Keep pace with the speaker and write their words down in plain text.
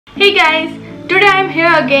Hey guys, today I am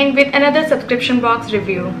here again with another subscription box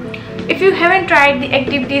review. If you haven't tried the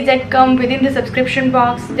activities that come within the subscription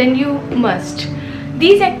box, then you must.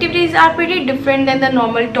 These activities are pretty different than the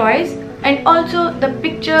normal toys, and also the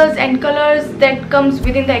pictures and colors that comes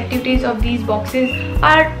within the activities of these boxes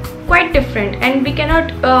are quite different, and we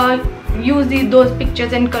cannot use those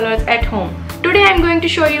pictures and colors at home. Today I am going to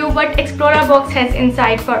show you what XPLORA box has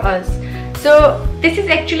inside for us. So this is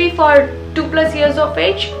actually for 2+ years of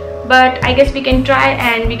age, but I guess we can try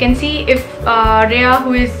and we can see if Reya,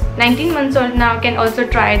 who is 19 months old now, can also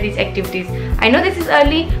try these activities. I know this is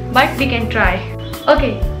early, but we can try.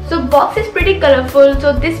 Okay, so box is pretty colorful,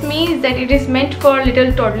 so this means that it is meant for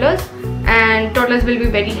little toddlers, and toddlers will be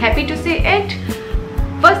very happy to see it.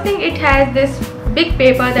 First thing, it has this big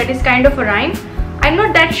paper that is kind of a rhyme. I'm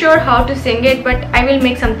not that sure how to sing it, but I will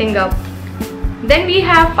make something up. Then we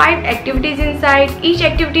have 5 activities inside. Each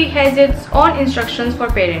activity has its own instructions for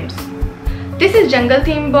parents. This is jungle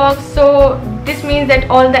theme box, so this means that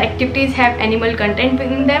all the activities have animal content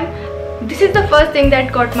within them. This is the first thing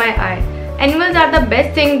that caught my eye. Animals are the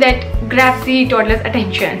best thing that grabs the toddler's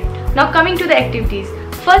attention. Now coming to the activities.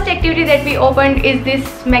 First activity that we opened is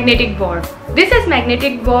this magnetic board. This is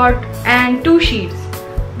magnetic board and 2 sheets.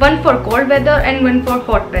 One for cold weather and one for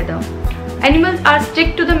hot weather. Animals are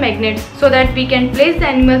stick to the magnets so that we can place the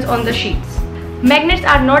animals on the sheets. Magnets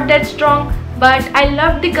are not that strong, but I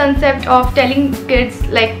love the concept of telling kids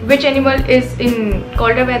like which animal is in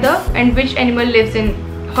colder weather and which animal lives in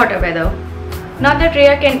hotter weather. Now that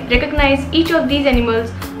Reya can recognize each of these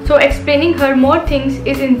animals, so explaining her more things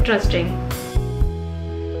is interesting.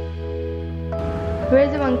 Where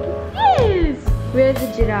is the monkey? Yes! Where is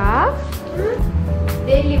the giraffe?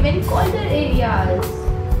 They live in colder areas.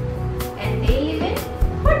 And they live in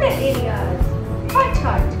hotter areas.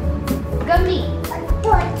 Hot. Gummy.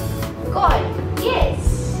 Cold.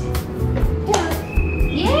 Yes.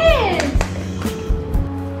 Yes.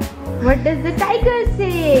 What does the tiger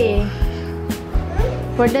say?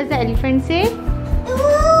 What does the elephant say?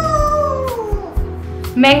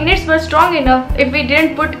 Magnets were strong enough if we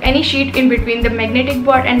didn't put any sheet in between the magnetic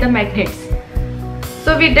board and the magnets.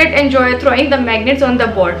 So we did enjoy throwing the magnets on the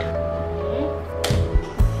board.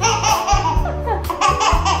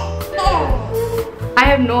 I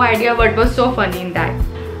have no idea what was so funny in that.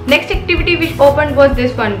 Next activity which opened was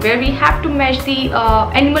this one, where we have to match the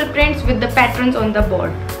animal prints with the patterns on the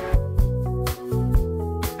board.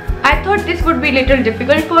 I thought this would be little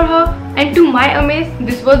difficult for her, and to my amaze,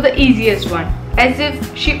 this was the easiest one, as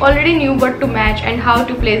if she already knew what to match and how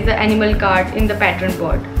to place the animal cards in the pattern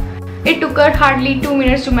board. It took her hardly 2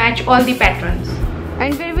 minutes to match all the patterns.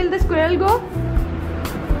 And where will the squirrel go?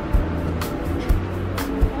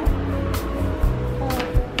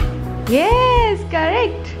 Yes,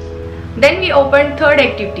 correct. Then we opened third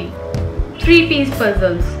activity, 3-piece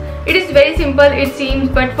puzzles. It is very simple it seems,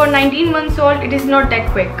 but for 19 months old it is not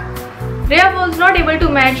that quick. Reya was not able to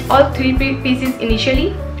match all 3 pieces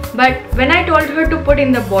initially, but when I told her to put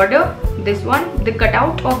in the border, this one, the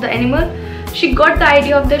cutout of the animal, she got the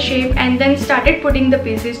idea of the shape and then started putting the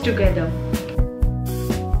pieces together.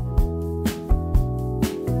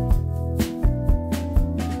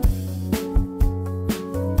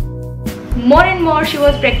 More and more she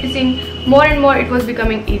was practicing, more and more it was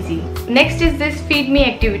becoming easy. Next is this feed me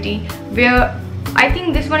activity, where I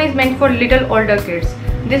think this one is meant for little older kids.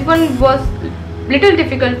 This one was little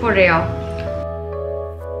difficult for Reya.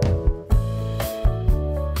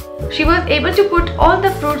 She was able to put all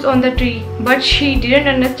the fruits on the tree, but she didn't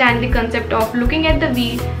understand the concept of looking at the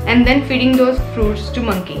wheel and then feeding those fruits to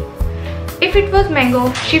monkey. If it was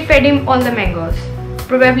mango, she fed him all the mangoes.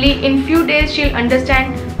 Probably in few days she'll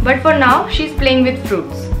understand, but for now she's playing with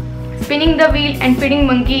fruits, spinning the wheel and feeding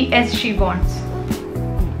monkey as she wants.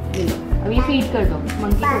 Abhi feed kar do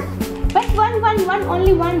monkey ko. But one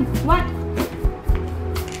only one. What?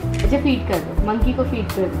 अच्छा feed कर दो, monkey को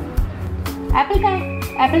feed कर दो. Apple का है?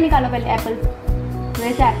 Apple निकालो पहले apple.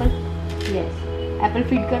 Where's the apple? Yes. Apple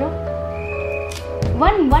feed करो.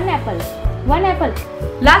 One apple.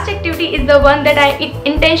 Last activity is the one that I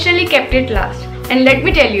intentionally kept it last. And let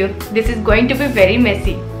me tell you, this is going to be very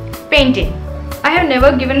messy. Painting. I have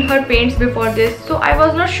never given her paints before this, so I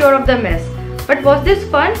was not sure of the mess. But was this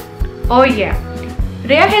fun? Oh yeah.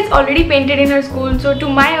 Reya has already painted in her school, so to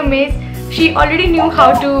my amaze, she already knew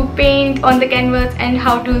how to paint on the canvas and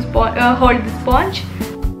how to hold the sponge.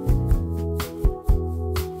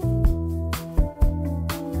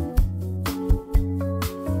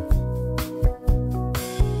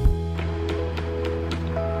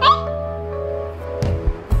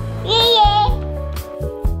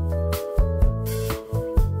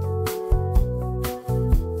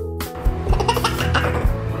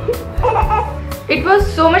 It was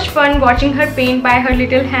so much fun watching her paint by her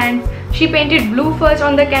little hands. She painted blue first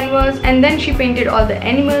on the canvas and then she painted all the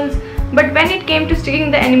animals. But when it came to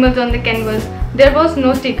sticking the animals on the canvas, there was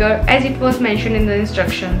no sticker as it was mentioned in the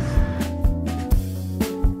instructions.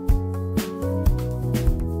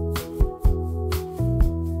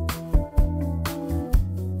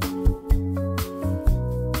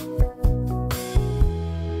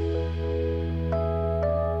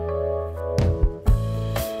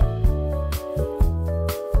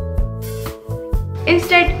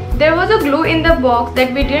 Instead, there was a glue in the box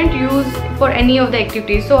that we didn't use for any of the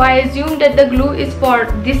activities. So I assumed that the glue is for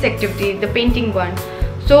this activity, the painting one.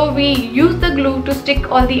 So we used the glue to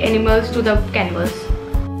stick all the animals to the canvas.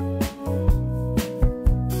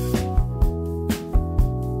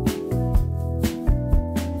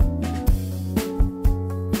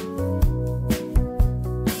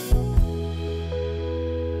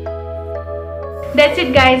 That's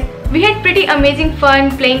it guys. We had pretty amazing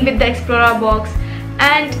fun playing with the XPLORA box.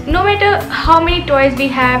 And no matter how many toys we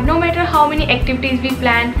have, no matter how many activities we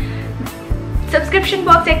plan, subscription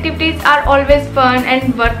box activities are always fun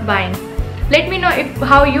and worth buying. Let me know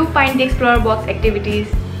how you find the XPLORA box activities.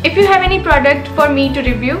 If you have any product for me to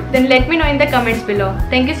review, then let me know in the comments below.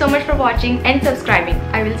 Thank you so much for watching and subscribing.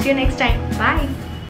 I will see you next time. Bye.